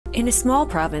In a small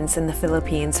province in the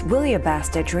Philippines, Willie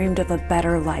Abasta dreamed of a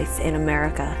better life in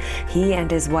America. He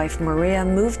and his wife Maria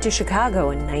moved to Chicago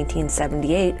in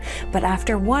 1978, but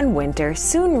after one winter,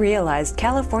 soon realized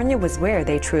California was where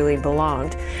they truly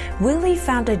belonged. Willie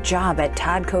found a job at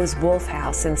TODCO's Wolf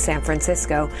House in San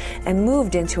Francisco and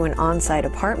moved into an on-site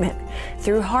apartment.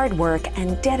 Through hard work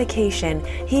and dedication,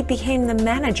 he became the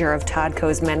manager of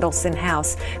TODCO's Mendelssohn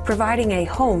House, providing a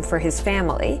home for his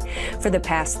family. For the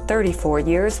past 34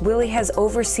 years, Willie has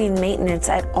overseen maintenance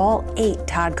at all 8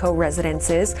 TODCO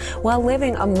residences while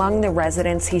living among the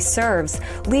residents he serves,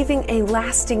 leaving a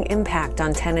lasting impact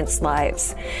on tenants'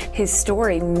 lives. His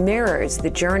story mirrors the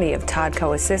journey of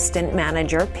TODCO assistant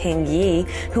manager Ping Yi,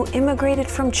 who immigrated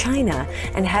from China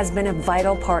and has been a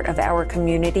vital part of our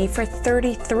community for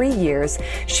 33 years,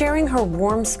 sharing her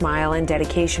warm smile and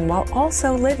dedication while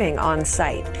also living on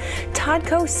site.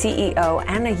 TODCO CEO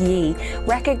Anna Yi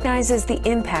recognizes the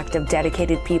impact of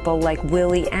dedicated people like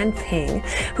Willie and Ping,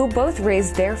 who both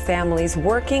raised their families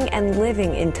working and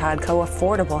living in TODCO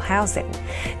affordable housing.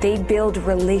 They build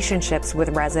relationships with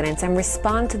residents and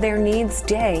respond to their needs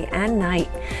day and night.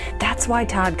 That's why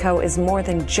TODCO is more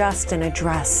than just an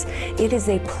address. It is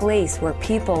a place where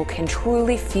people can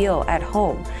truly feel at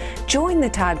home. Join the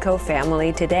TODCO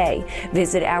family today.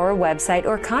 Visit our website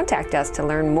or contact us to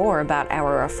learn more about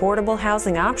our affordable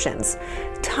housing options.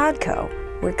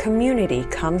 TODCO, where community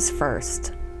comes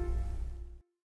first.